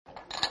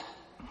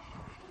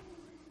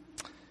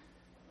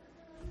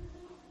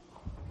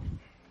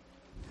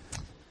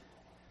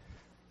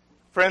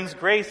Friends,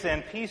 grace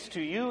and peace to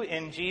you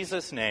in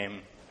Jesus' name.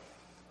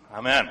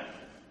 Amen.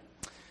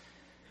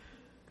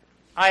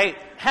 I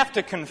have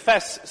to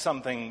confess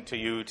something to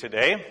you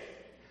today.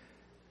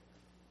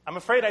 I'm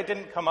afraid I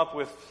didn't come up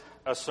with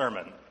a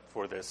sermon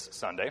for this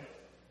Sunday.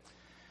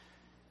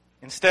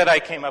 Instead, I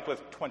came up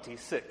with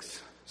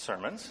 26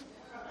 sermons.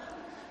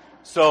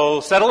 So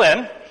settle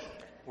in.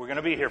 We're going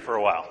to be here for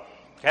a while,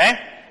 okay?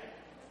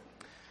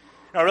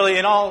 Now, really,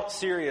 in all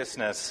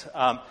seriousness,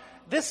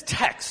 this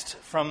text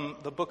from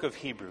the book of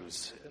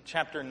Hebrews,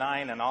 chapter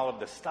 9, and all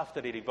of the stuff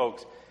that it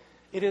evokes,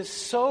 it is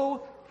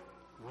so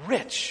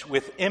rich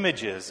with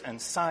images and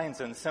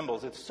signs and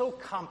symbols. It's so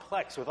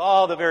complex with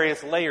all the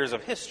various layers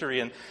of history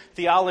and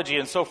theology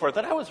and so forth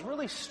that I was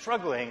really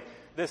struggling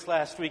this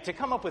last week to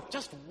come up with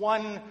just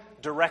one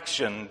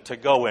direction to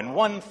go in,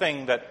 one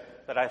thing that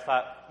I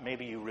thought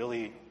maybe you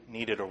really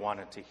needed or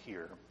wanted to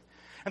hear.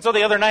 And so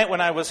the other night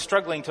when I was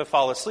struggling to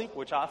fall asleep,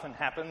 which often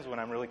happens when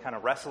I'm really kind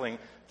of wrestling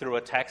through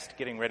a text,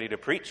 getting ready to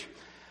preach,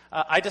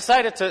 I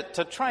decided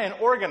to try and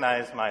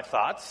organize my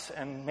thoughts,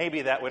 and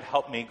maybe that would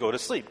help me go to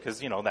sleep,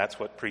 because, that's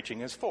what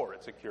preaching is for.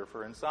 It's a cure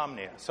for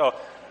insomnia. So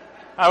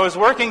I was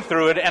working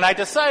through it, and I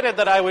decided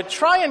that I would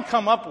try and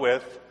come up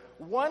with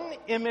one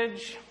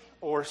image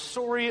or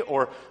story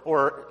or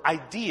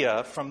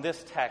idea from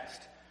this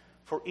text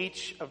for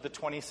each of the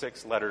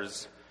 26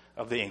 letters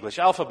of the English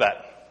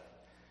alphabet.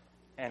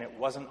 And it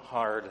wasn't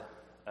hard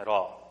at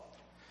all.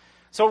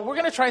 So we're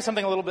going to try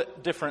something a little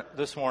bit different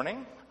this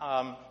morning.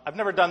 I've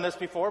never done this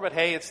before, but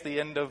hey, it's the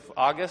end of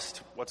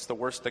August. What's the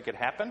worst that could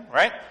happen,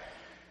 right?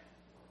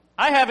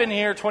 I have in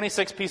here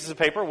 26 pieces of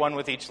paper, one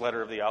with each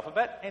letter of the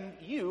alphabet. And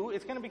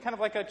it's going to be kind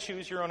of like a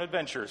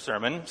choose-your-own-adventure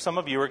sermon. Some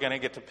of you are going to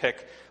get to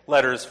pick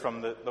letters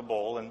from the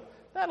bowl, and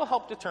that'll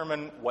help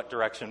determine what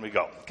direction we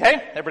go. Okay?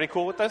 Everybody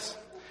cool with this?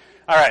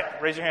 All right.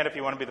 Raise your hand if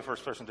you want to be the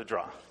first person to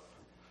draw.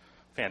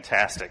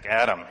 Fantastic.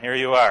 Adam, here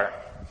you are.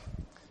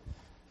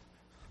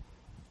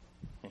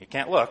 You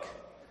can't look.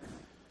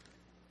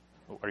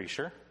 Oh, are you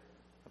sure?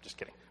 I'm just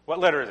kidding. What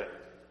letter is it?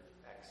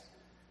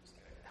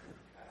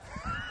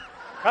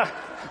 X.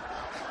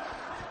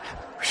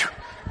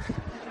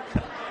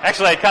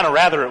 Actually, I'd kind of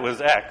rather it was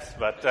X,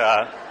 but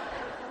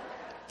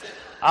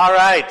all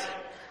right.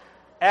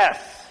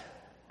 S.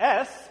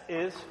 S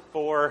is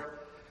for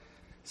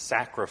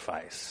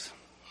sacrifice.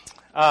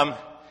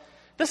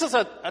 This is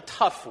a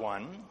tough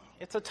one.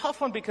 It's a tough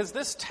one because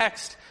this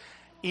text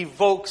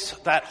evokes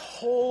that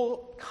whole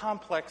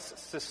complex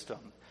system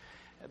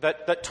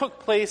that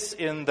took place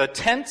in the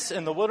tents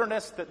in the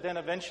wilderness that then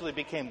eventually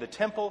became the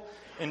temple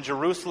in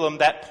Jerusalem,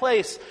 that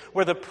place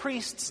where the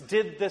priests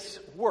did this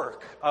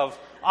work of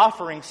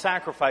offering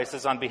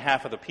sacrifices on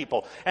behalf of the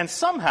people. And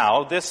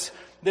somehow this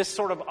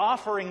sort of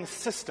offering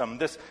system,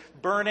 this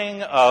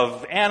burning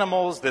of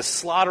animals, this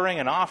slaughtering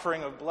and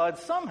offering of blood,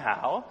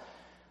 somehow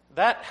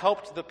that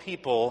helped the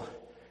people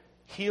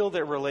heal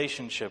their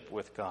relationship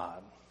with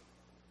God.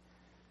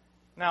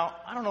 Now,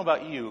 I don't know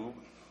about you,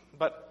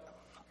 but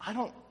I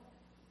don't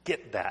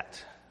get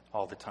that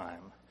all the time.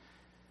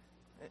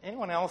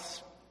 Anyone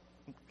else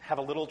have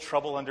a little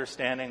trouble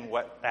understanding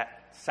what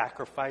that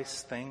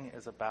sacrifice thing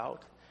is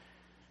about?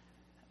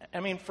 I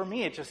mean, for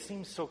me, it just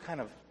seems so kind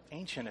of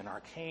ancient and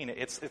arcane.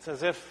 It's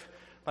as if,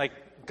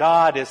 like,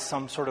 God is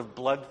some sort of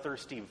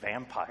bloodthirsty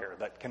vampire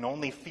that can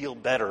only feel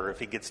better if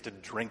he gets to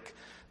drink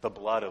the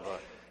blood of an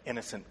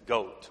innocent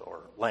goat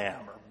or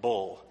lamb or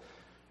bull.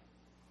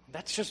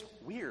 That's just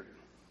weird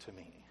to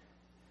me.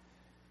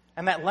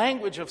 And that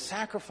language of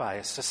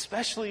sacrifice,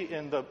 especially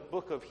in the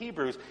book of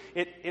Hebrews,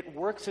 it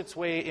works its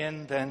way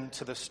in then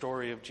to the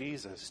story of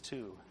Jesus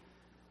too.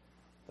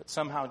 That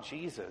somehow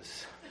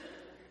Jesus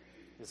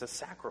is a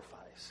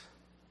sacrifice.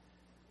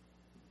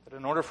 That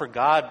in order for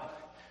God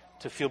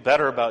to feel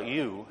better about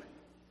you,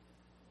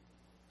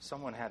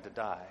 someone had to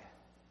die.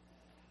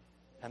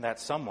 And that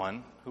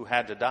someone who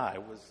had to die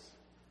was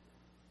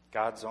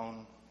God's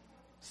own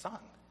Son.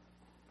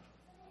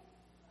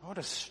 What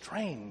a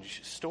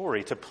strange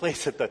story to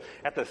place at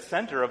the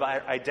center of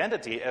our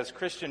identity as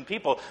Christian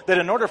people, that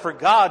in order for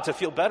God to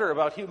feel better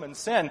about human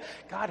sin,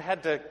 God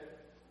had to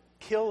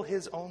kill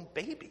his own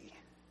baby.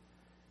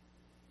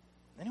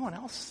 Anyone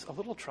else a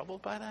little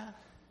troubled by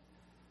that?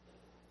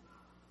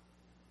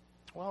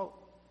 Well,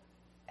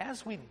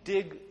 as we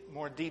dig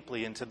more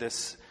deeply into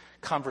this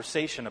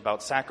conversation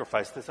about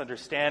sacrifice, this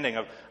understanding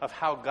of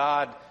how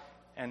God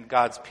and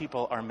God's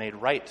people are made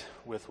right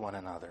with one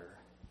another,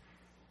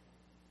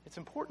 it's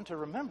important to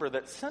remember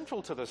that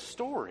central to the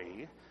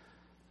story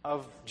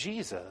of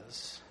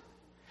Jesus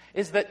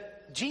is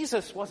that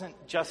Jesus wasn't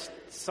just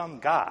some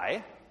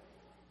guy.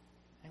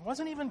 He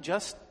wasn't even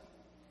just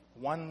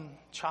one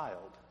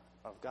child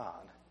of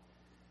God.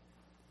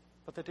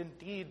 But that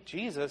indeed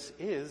Jesus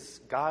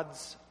is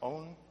God's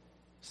own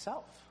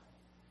self.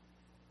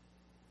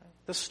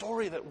 The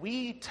story that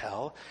we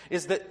tell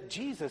is that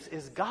Jesus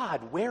is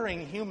God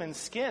wearing human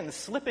skin,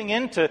 slipping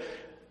into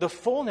the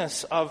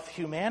fullness of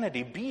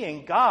humanity,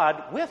 being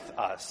God with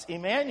us,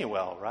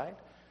 Emmanuel, right?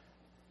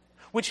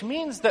 Which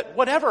means that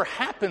whatever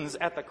happens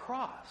at the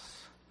cross,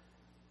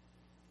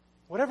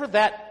 whatever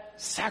that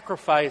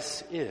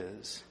sacrifice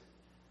is,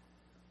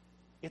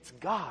 it's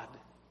God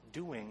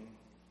doing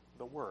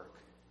the work.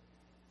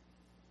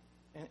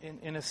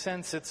 In a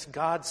sense, it's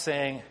God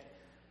saying,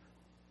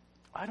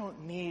 I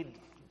don't need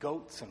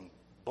goats and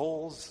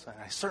bulls,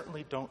 and I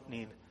certainly don't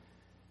need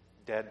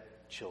dead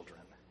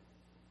children.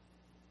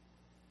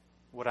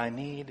 What I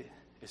need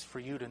is for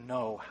you to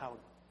know how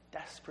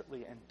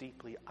desperately and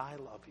deeply I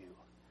love you.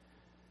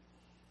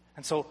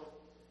 And so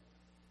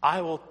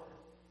I will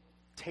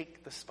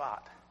take the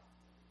spot.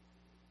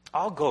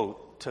 I'll go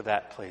to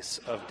that place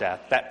of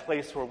death, that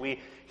place where we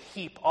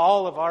heap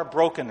all of our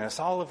brokenness,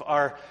 all of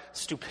our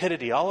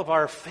stupidity, all of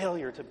our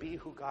failure to be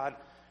who God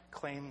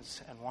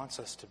claims and wants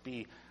us to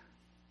be.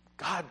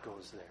 God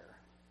goes there,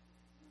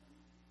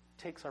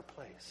 takes our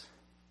place.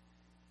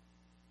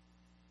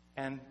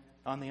 And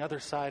on the other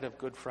side of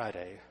Good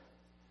Friday,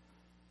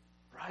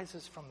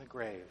 rises from the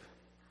grave,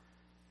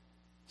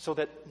 so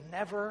that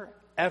never,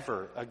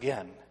 ever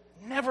again,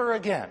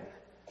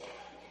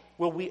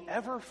 will we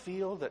ever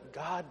feel that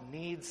God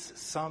needs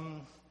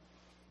some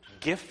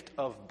gift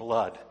of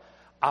blood,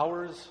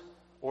 ours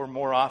or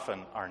more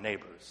often our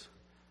neighbors,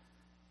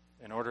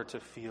 in order to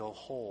feel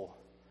whole.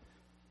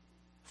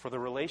 For the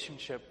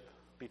relationship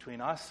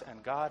between us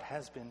and God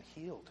has been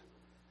healed,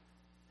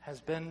 has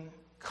been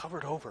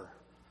covered over,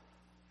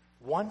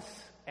 once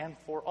and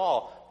for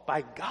all,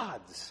 by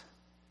God's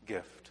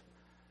gift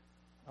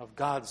of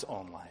God's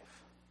own life.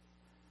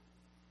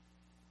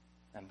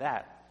 And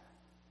that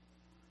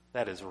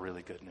is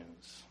really good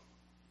news.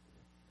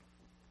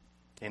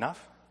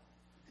 Enough?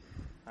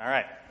 All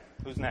right.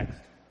 Who's next?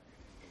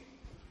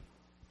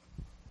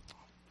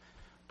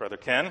 Brother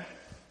Ken,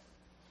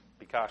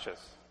 be cautious.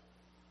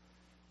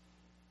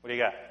 What do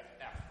you got?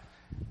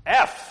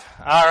 F.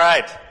 All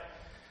right.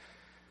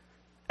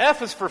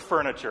 F is for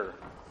furniture.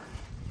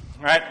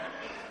 Right?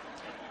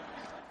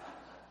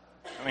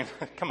 I mean,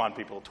 come on,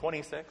 people.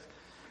 26?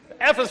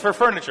 F is for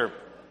furniture.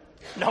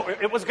 No,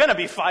 it was going to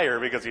be fire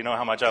because you know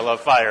how much I love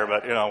fire,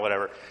 but,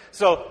 whatever.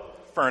 So,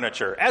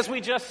 furniture. As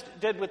we just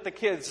did with the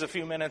kids a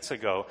few minutes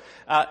ago,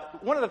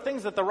 one of the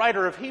things that the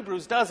writer of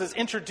Hebrews does is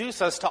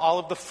introduce us to all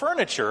of the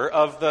furniture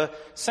of the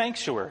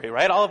sanctuary,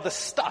 right? All of the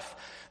stuff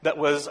that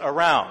was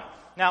around.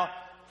 Now,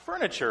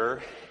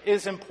 furniture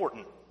is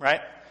important,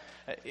 right?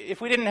 If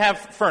we didn't have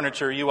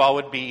furniture, you all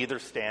would be either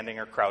standing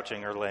or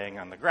crouching or laying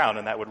on the ground,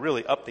 and that would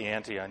really up the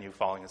ante on you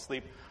falling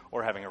asleep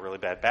or having a really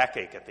bad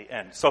backache at the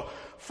end. So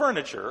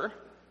furniture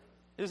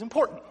is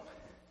important.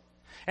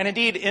 And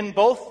indeed, in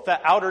both the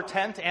outer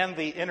tent and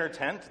the inner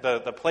tent,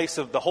 the place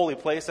of the holy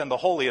place and the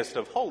holiest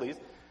of holies,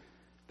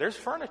 there's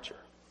furniture,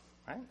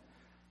 right?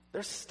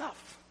 There's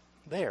stuff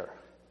there.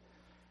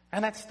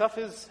 And that stuff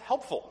is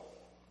helpful.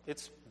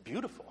 It's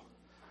beautiful.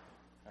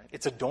 Right?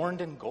 It's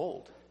adorned in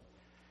gold.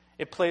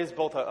 It plays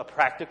both a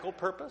practical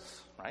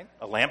purpose, right?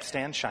 A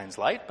lampstand shines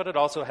light, but it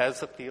also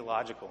has a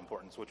theological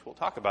importance, which we'll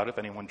talk about if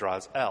anyone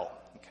draws L,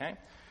 okay?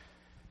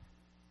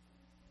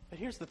 But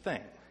here's the thing.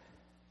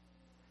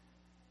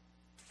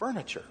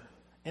 Furniture,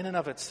 in and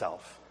of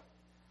itself,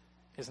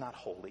 is not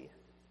holy.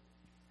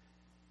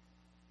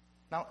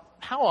 Now,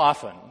 how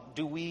often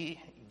do we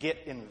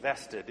get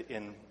invested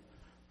in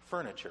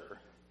furniture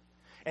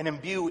and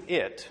imbue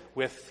it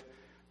with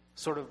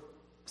sort of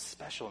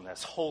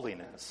specialness,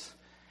 holiness,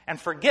 and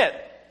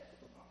forget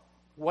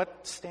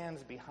what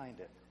stands behind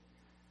it,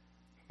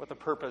 what the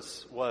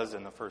purpose was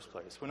in the first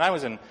place? When I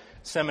was in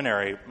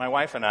seminary, my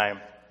wife and I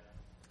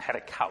had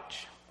a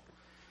couch.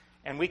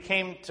 And we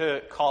came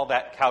to call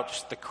that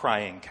couch the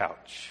crying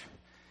couch.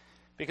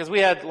 Because we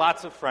had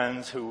lots of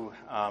friends who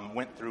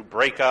went through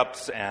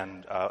breakups,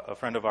 and a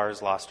friend of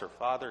ours lost her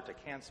father to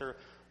cancer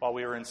while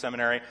we were in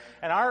seminary.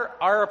 And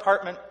our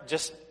apartment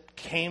just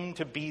came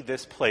to be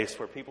this place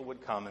where people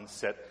would come and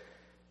sit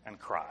and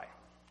cry.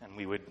 And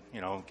we would,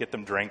 get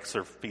them drinks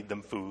or feed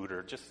them food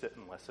or just sit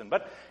and listen.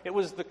 But it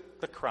was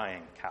the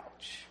crying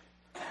couch.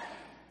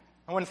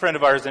 And one friend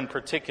of ours in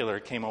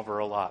particular came over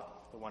a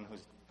lot, the one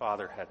whose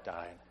father had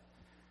died.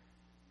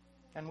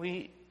 And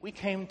we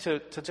came to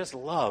just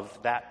love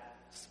that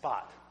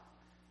spot,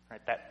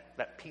 right?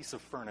 That piece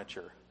of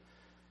furniture.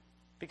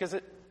 Because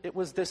it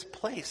was this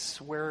place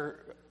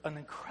where an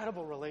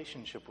incredible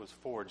relationship was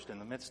forged in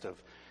the midst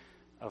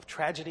of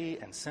tragedy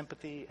and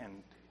sympathy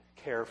and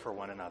care for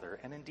one another,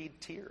 and indeed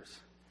tears.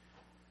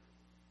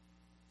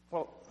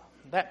 Well,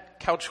 that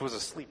couch was a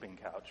sleeping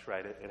couch,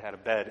 right? It had a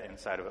bed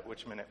inside of it,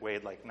 which meant it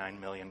weighed like 9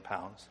 million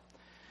pounds.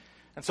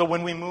 And so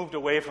when we moved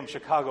away from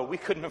Chicago, we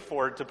couldn't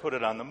afford to put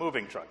it on the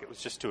moving truck. It was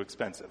just too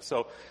expensive.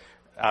 So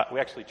we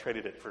actually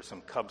traded it for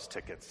some Cubs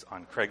tickets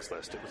on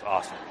Craigslist. It was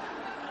awesome.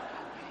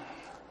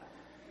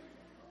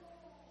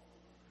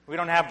 We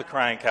don't have the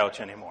crying couch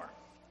anymore.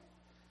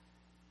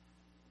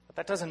 But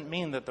that doesn't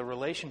mean that the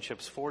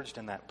relationships forged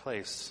in that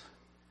place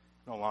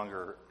no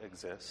longer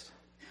exist.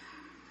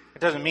 It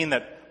doesn't mean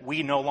that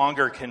we no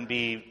longer can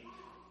be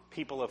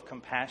people of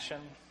compassion,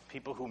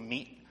 people who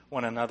meet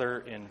one another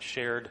in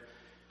shared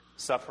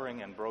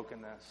suffering and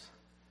brokenness.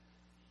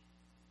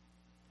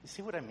 You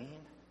see what I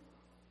mean?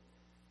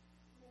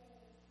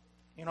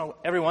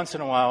 Every once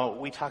in a while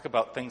we talk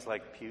about things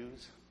like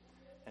pews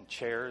and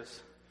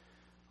chairs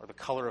or the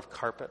color of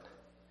carpet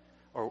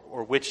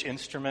or which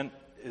instrument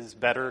is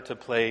better to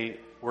play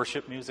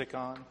worship music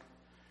on,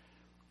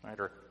 right?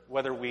 Or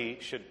whether we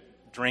should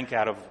drink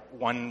out of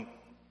one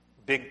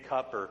big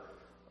cup or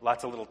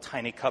lots of little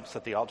tiny cups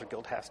that the altar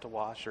guild has to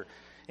wash, or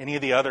any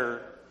of the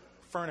other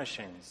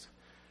furnishings,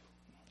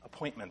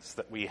 appointments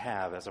that we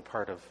have as a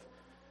part of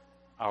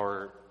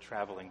our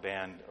traveling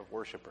band of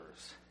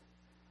worshipers.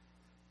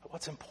 But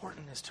what's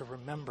important is to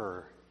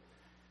remember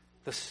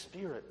the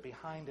spirit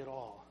behind it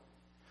all.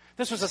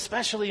 This was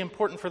especially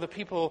important for the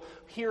people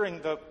hearing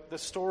the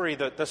story,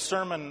 the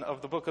sermon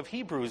of the book of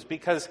Hebrews,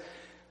 because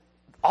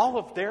all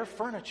of their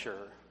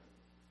furniture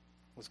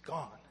was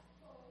gone.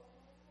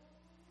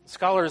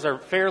 Scholars are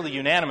fairly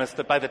unanimous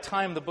that by the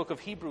time the book of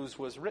Hebrews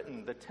was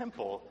written, the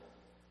temple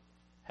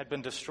had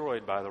been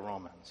destroyed by the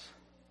Romans.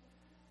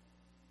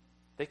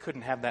 They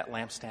couldn't have that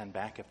lampstand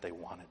back if they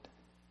wanted.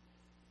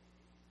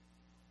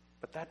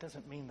 But that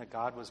doesn't mean that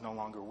God was no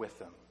longer with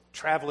them,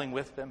 traveling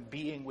with them,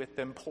 being with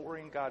them,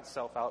 pouring God's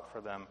self out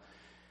for them,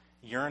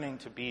 yearning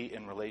to be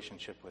in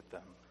relationship with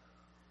them,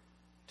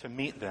 to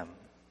meet them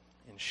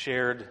in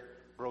shared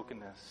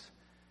brokenness,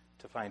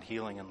 to find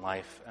healing in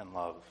life and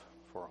love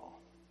for all.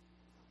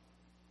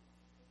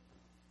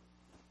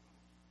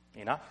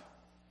 Enough?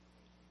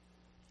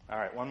 All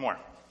right, one more.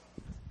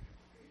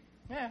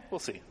 Yeah, we'll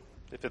see.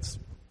 If it's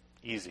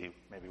easy,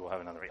 maybe we'll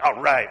have another week.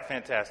 All right,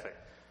 fantastic.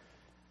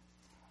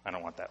 I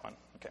don't want that one.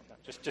 Okay, no,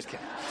 just kidding.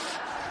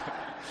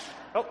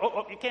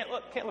 Oh, you can't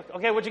look.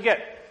 Okay, what'd you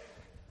get?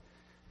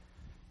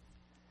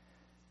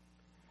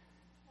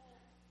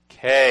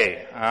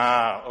 K.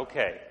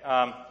 Okay.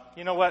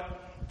 You know what?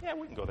 Yeah,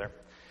 we can go there.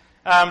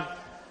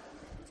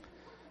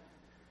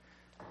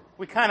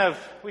 We kind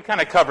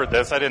of covered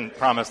this. I didn't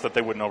promise that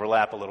they wouldn't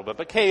overlap a little bit,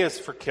 but K is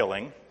for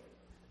killing.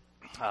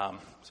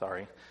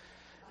 Sorry.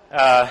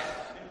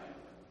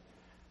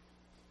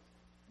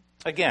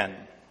 Again,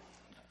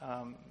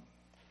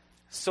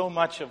 so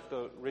much of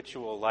the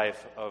ritual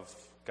life of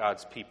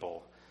God's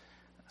people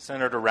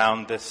centered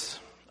around this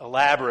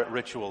elaborate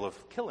ritual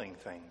of killing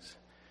things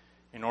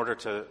in order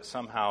to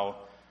somehow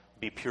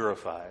be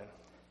purified.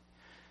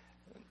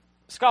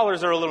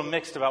 Scholars are a little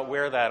mixed about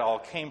where that all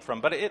came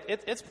from, but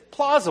it's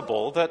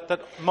plausible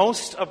that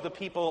most of the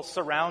people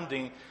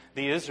surrounding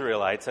the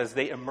Israelites, as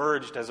they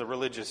emerged as a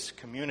religious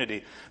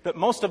community, that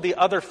most of the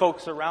other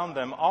folks around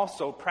them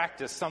also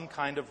practiced some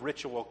kind of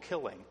ritual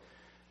killing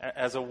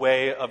as a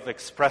way of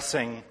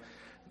expressing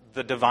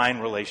the divine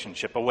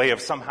relationship, a way of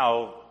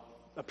somehow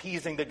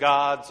appeasing the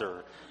gods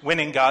or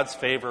winning God's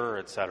favor,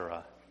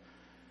 etc.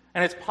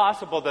 And it's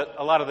possible that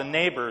a lot of the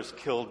neighbors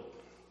killed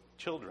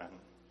children,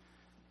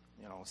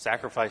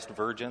 sacrificed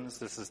virgins.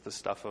 This is the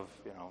stuff of,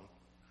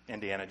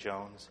 Indiana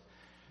Jones.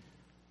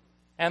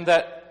 And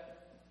that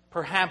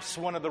perhaps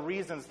one of the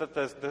reasons that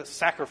the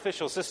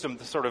sacrificial system,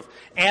 the sort of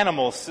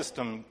animal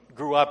system,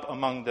 grew up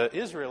among the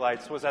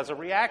Israelites was as a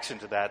reaction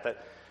to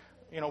that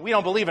we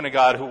don't believe in a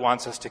God who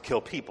wants us to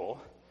kill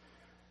people.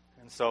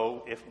 And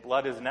so if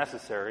blood is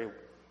necessary,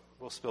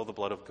 we'll spill the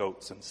blood of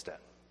goats instead.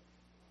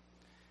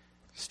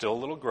 Still a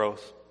little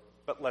gross,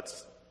 but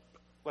let's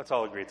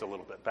all agree it's a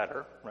little bit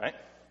better, right?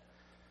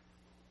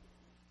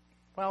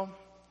 Well,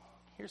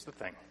 here's the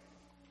thing.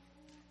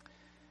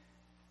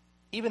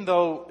 Even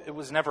though it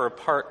was never a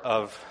part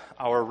of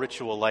our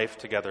ritual life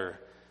together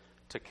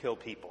to kill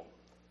people,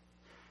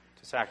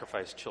 to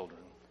sacrifice children,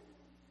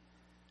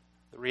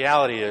 the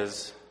reality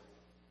is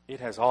it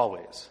has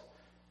always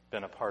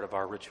been a part of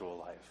our ritual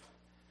life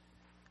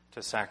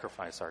to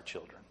sacrifice our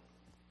children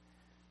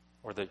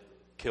or to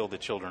kill the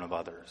children of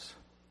others.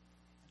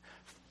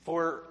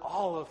 For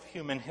all of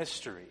human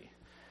history,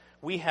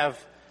 we have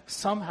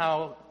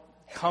somehow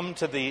come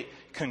to the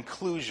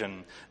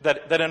conclusion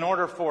that in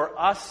order for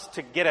us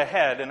to get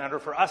ahead, in order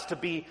for us to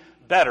be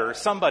better,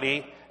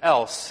 somebody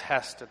else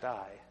has to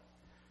die.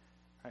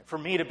 Right? For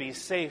me to be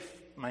safe,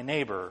 my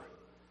neighbor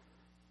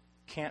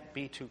can't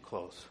be too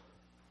close,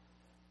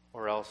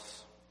 or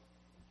else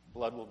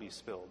blood will be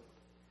spilled.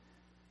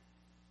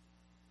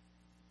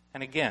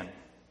 And again,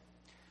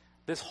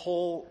 this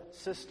whole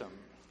system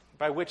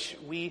by which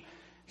we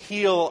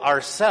heal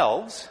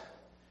ourselves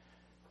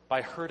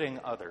by hurting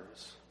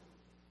others.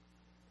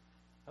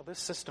 Now, this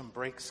system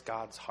breaks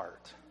God's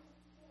heart.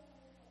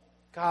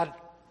 God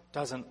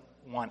doesn't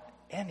want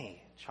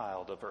any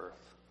child of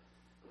earth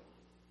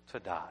to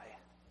die,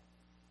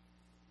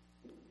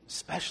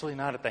 especially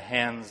not at the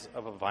hands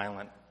of a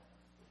violent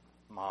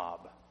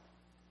mob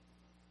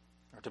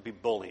or to be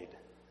bullied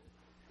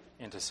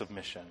into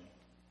submission.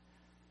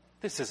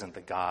 This isn't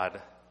the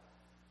God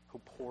who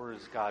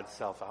pours God's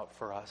self out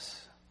for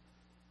us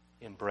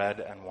in bread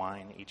and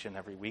wine each and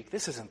every week.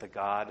 This isn't the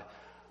God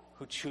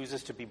who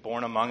chooses to be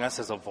born among us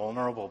as a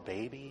vulnerable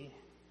baby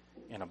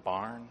in a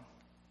barn.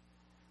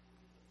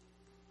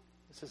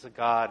 This is a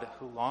God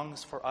who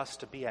longs for us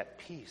to be at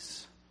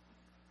peace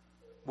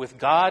with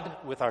God,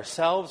 with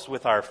ourselves,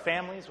 with our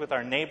families, with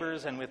our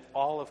neighbors, and with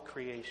all of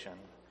creation.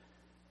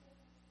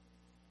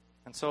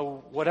 And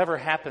so whatever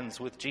happens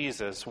with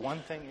Jesus, one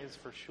thing is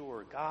for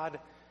sure: God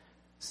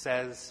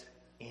says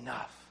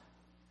enough.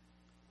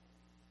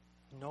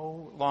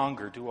 No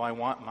longer do I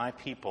want my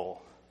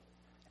people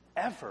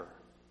ever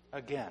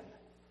again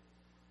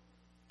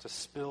to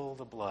spill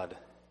the blood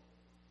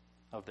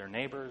of their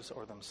neighbors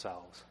or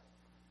themselves,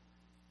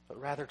 but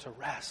rather to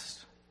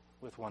rest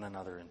with one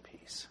another in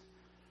peace.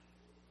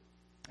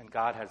 And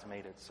God has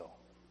made it so.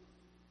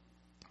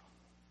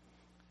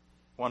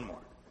 One more.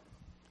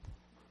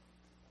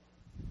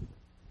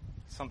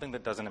 Something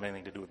that doesn't have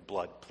anything to do with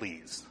blood,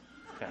 please.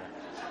 Okay.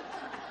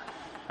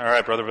 All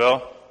right, Brother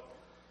Bill.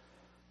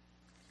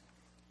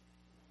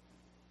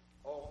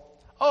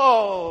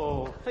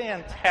 Oh,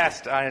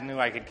 fantastic. I knew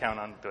I could count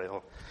on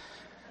Bill.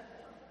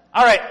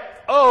 All right,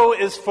 O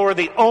is for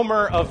the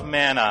Omer of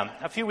manna.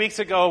 A few weeks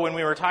ago when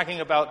we were talking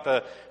about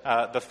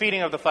the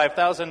feeding of the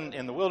 5,000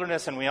 in the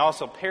wilderness, and we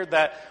also paired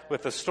that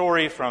with the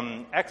story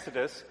from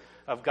Exodus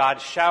of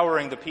God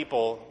showering the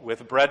people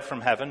with bread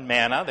from heaven,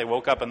 manna. They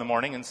woke up in the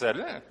morning and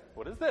said,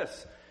 what is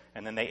this?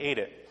 And then they ate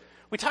it.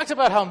 We talked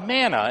about how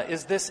manna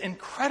is this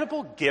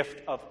incredible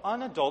gift of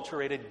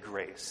unadulterated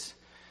grace.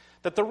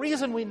 That the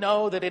reason we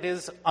know that it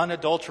is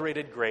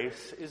unadulterated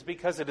grace is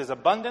because it is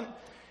abundant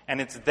and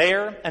it's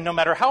there, and no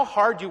matter how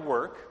hard you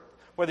work,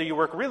 whether you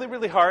work really,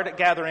 really hard at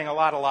gathering a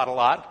lot,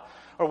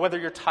 or whether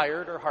you're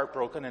tired or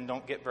heartbroken and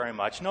don't get very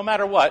much, no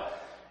matter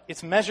what,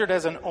 it's measured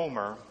as an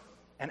omer,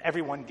 and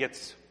everyone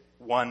gets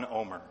 1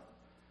 omer.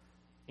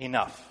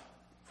 Enough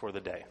for the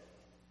day.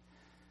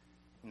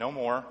 No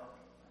more,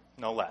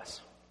 no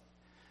less.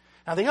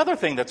 Now, the other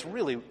thing that's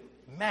really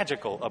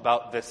magical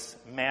about this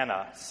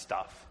manna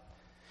stuff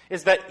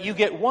is that you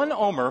get 1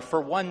 omer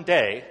for 1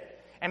 day,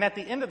 and at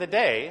the end of the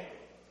day,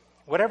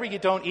 whatever you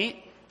don't eat,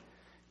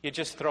 you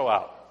just throw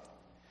out.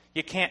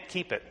 You can't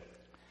keep it.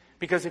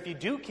 Because if you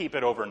do keep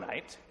it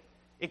overnight,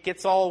 it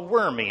gets all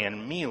wormy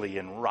and mealy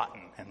and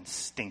rotten and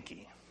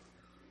stinky.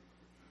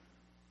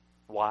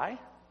 Why?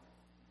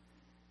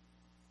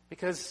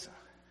 Because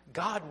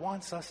God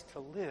wants us to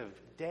live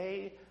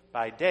day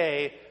by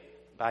day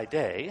by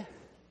day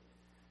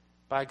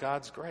by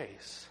God's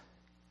grace.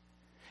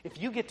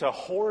 If you get to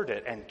hoard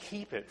it and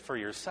keep it for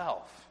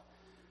yourself,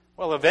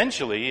 well,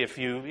 eventually, if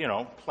you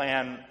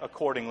plan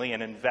accordingly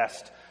and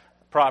invest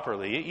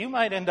properly, you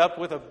might end up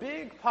with a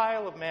big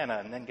pile of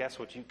manna, and then guess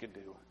what you could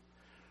do?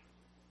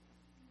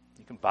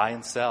 You can buy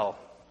and sell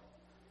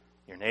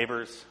your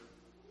neighbors,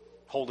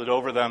 hold it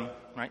over them,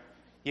 right?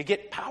 You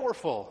get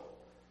powerful.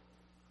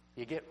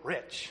 You get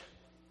rich.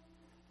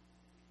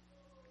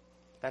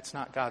 That's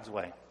not God's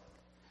way.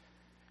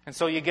 And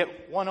so you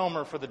get 1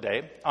 omer for the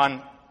day.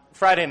 On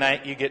Friday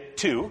night, you get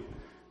 2,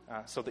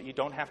 so that you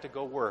don't have to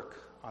go work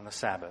on the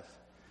Sabbath.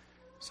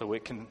 So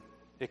it can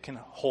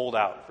hold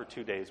out for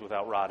 2 days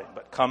without rotting.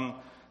 But come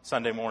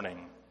Sunday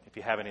morning, if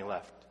you have any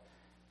left,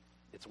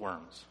 it's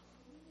worms.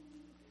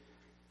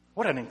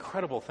 What an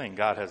incredible thing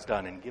God has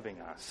done in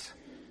giving us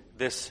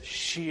this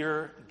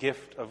sheer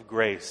gift of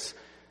grace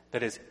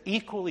that is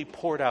equally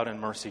poured out in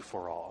mercy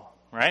for all,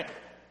 right?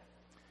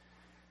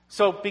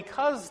 So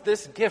because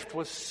this gift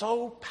was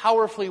so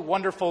powerfully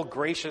wonderful,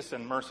 gracious,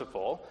 and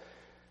merciful,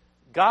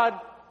 God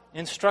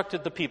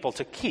instructed the people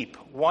to keep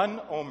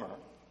 1 omer,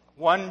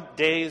 1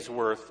 day's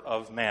worth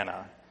of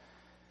manna,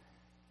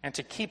 and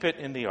to keep it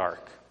in the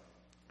ark,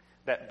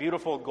 that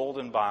beautiful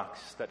golden box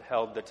that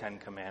held the 10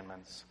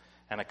 Commandments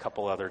and a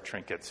couple other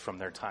trinkets from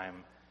their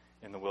time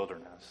in the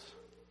wilderness.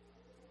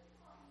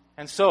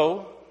 And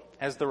so,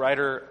 as the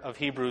writer of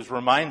Hebrews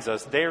reminds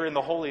us, there in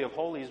the Holy of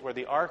Holies where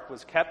the ark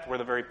was kept, where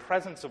the very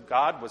presence of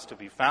God was to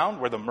be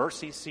found, where the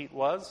mercy seat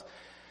was,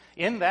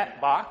 in that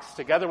box,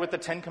 together with the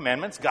 10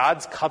 Commandments,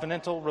 God's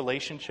covenantal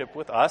relationship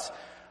with us,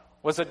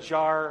 was a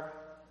jar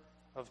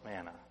of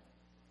manna,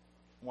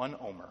 1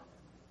 omer.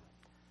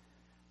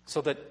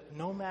 So that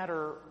no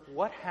matter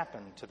what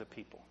happened to the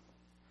people,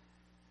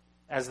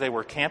 as they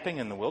were camping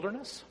in the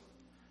wilderness,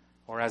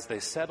 or as they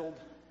settled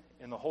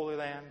in the Holy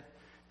Land,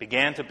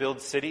 began to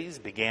build cities,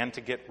 began to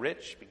get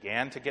rich,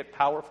 began to get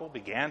powerful,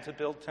 began to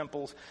build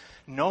temples,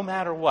 no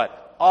matter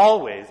what,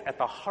 always at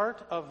the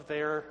heart of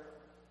their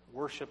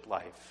worship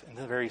life, in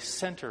the very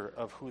center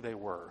of who they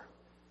were,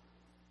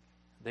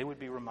 they would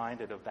be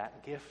reminded of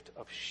that gift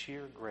of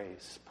sheer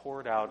grace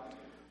poured out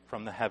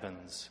from the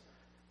heavens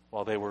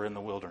while they were in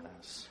the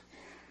wilderness.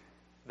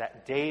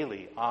 That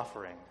daily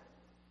offering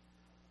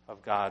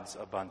of God's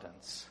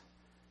abundance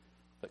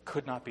that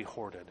could not be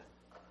hoarded,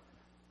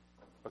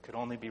 but could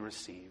only be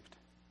received.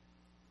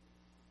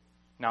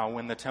 Now,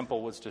 when the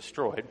temple was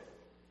destroyed,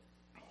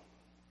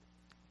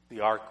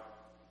 the ark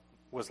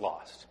was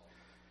lost.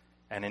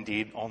 And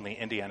indeed, only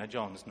Indiana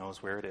Jones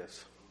knows where it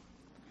is.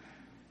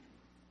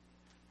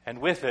 And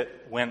with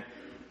it went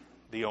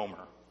the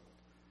omer,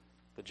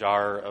 the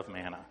jar of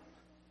manna.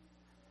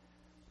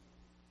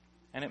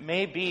 And it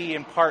may be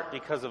in part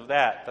because of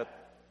that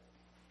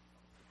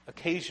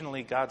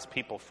occasionally God's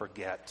people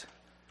forget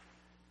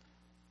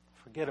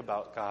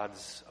about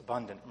God's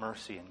abundant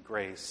mercy and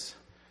grace,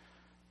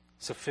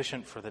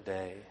 sufficient for the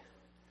day,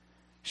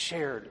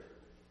 shared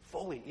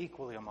fully,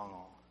 equally among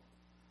all.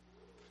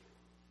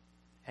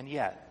 And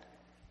yet,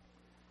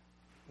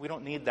 we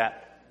don't need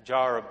that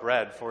jar of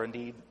bread, for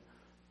indeed,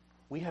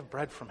 we have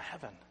bread from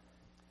heaven.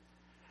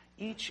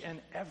 Each and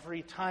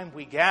every time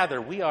we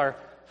gather, we are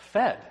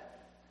fed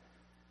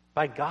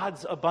by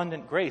God's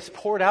abundant grace,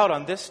 poured out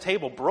on this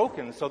table,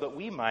 broken so that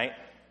we might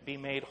be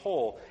made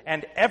whole.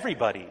 And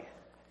everybody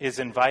is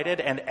invited,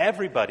 and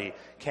everybody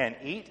can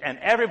eat, and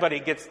everybody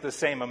gets the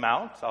same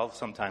amount.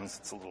 Sometimes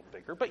it's a little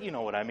bigger, but you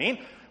know what I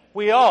mean.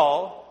 We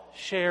all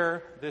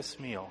share this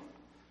meal.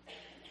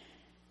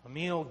 A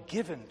meal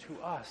given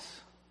to us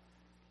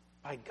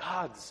by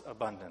God's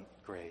abundant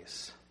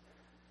grace.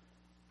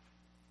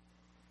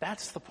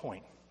 That's the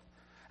point.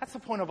 That's the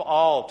point of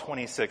all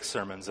 26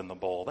 sermons in the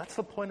bowl. That's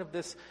the point of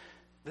this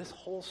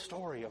whole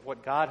story of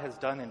what God has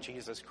done in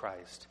Jesus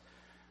Christ,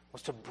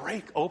 was to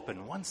break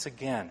open once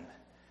again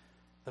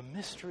the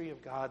mystery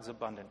of God's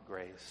abundant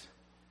grace,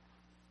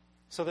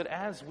 so that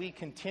as we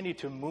continue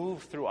to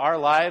move through our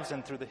lives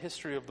and through the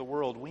history of the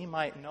world, we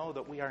might know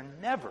that we are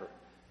never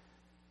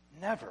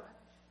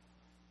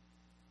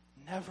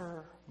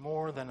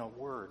more than a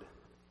word,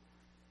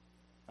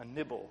 a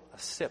nibble, a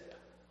sip,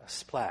 a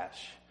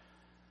splash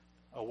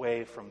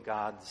away from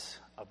God's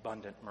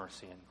abundant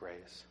mercy and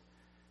grace,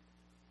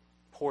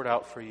 poured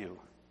out for you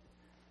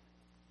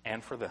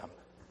and for them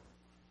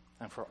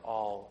and for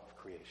all of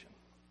creation.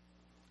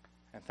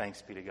 And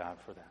thanks be to God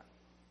for that.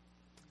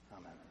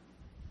 Amen.